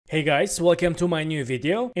Hey guys, welcome to my new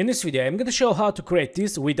video. In this video I'm gonna show how to create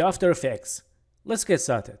this with After Effects. Let's get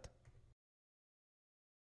started.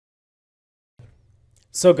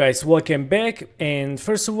 So guys, welcome back, and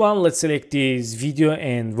first of all let's select this video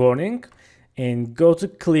and warning and go to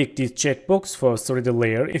click this checkbox for 3D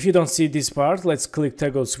layer. If you don't see this part, let's click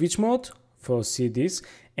toggle switch mode for see this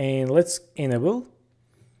and let's enable.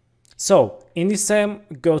 So in this time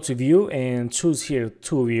go to view and choose here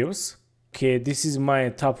two views. Okay, this is my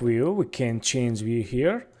top view. We can change view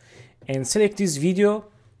here and select this video.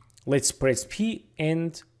 Let's press P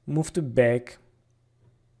and move to back.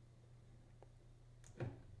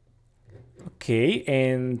 Okay,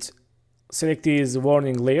 and select this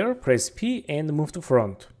warning layer, press P and move to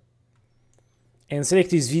front. And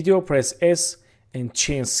select this video, press S and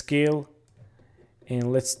change scale.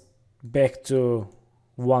 And let's back to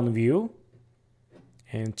one view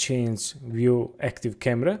and change view active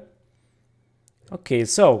camera. Okay,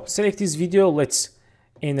 so select this video, let's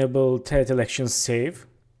enable title action save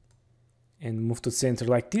and move to center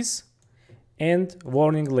like this, and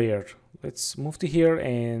warning layer. Let's move to here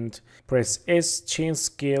and press S, change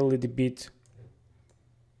scale a little bit.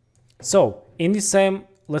 So in this time,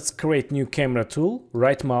 let's create new camera tool,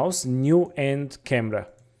 right mouse, new and camera.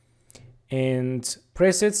 And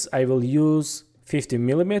presets, I will use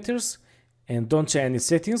 50mm and don't change any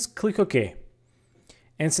settings, click OK.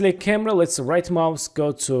 And select camera, let's right mouse,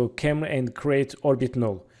 go to camera and create orbit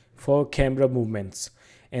null for camera movements.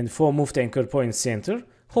 And for move to anchor point center,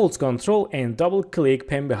 hold Ctrl and double click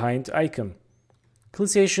pen behind icon.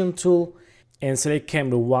 Clickation tool and select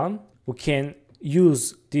camera 1. We can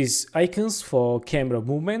use these icons for camera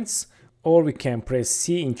movements, or we can press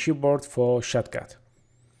C in keyboard for shortcut.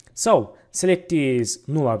 So select this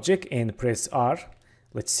null object and press R.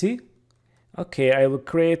 Let's see. Okay, I will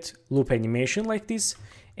create loop animation like this,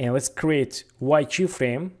 and let's create Y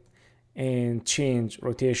keyframe and change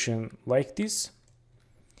rotation like this,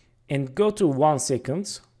 and go to 1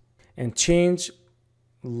 second and change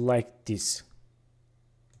like this.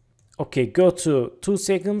 Okay, go to 2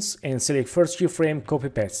 seconds and select first keyframe, copy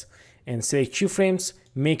paste, and select keyframes,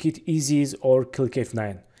 make it easy or click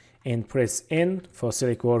F9 and press N for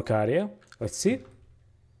select work area. Let's see.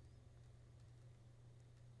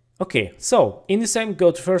 Okay, so in this time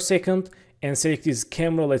go to first second and select this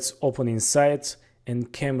camera. Let's open inside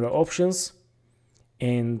and camera options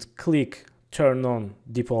and click turn on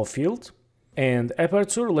default field and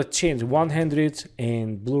aperture. Let's change 100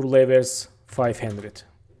 and blur levels 500.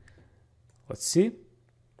 Let's see.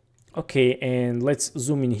 Okay, and let's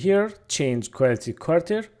zoom in here, change quality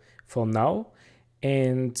quarter for now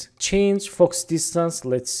and change focus distance.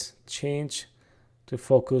 Let's change to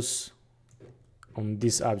focus on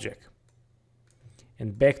this object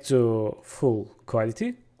and back to full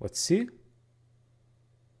quality. Let's see.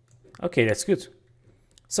 Okay, that's good.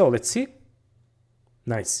 So let's see.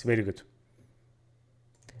 Nice, very good.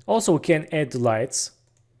 Also we can add lights.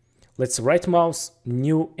 Let's right mouse,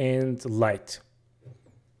 new and light,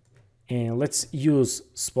 and let's use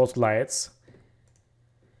spotlights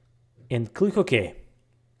and click OK.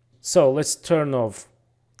 So let's turn off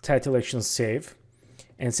title action save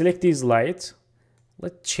and select this light.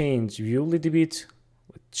 Let's change view a little bit.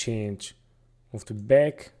 Let's change, move to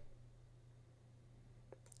back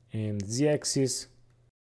and Z-axis.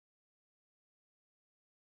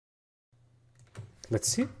 Let's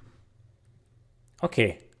see.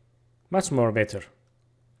 Okay, much more better.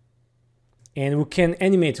 And we can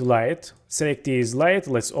animate light. Select this light.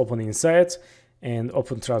 Let's open inside and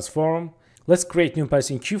open transform. Let's create new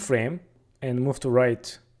passing keyframe and move to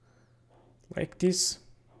right like this.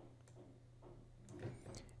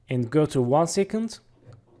 And go to 1 second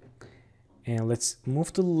and let's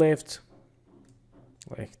move to left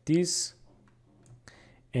like this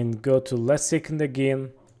and go to last second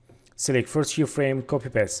again. Select first keyframe, copy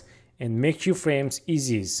paste and make keyframes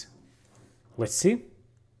easy. Let's see.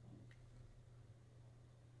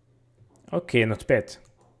 Okay, not bad.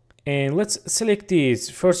 And let's select this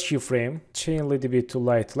first keyframe, change a little bit to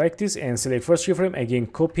light like this and select first keyframe, again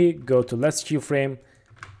copy, go to last keyframe,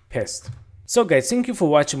 paste. So guys, thank you for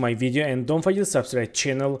watching my video and don't forget to subscribe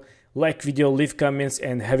channel, like video, leave comments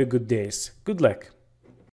and have a good days. Good luck.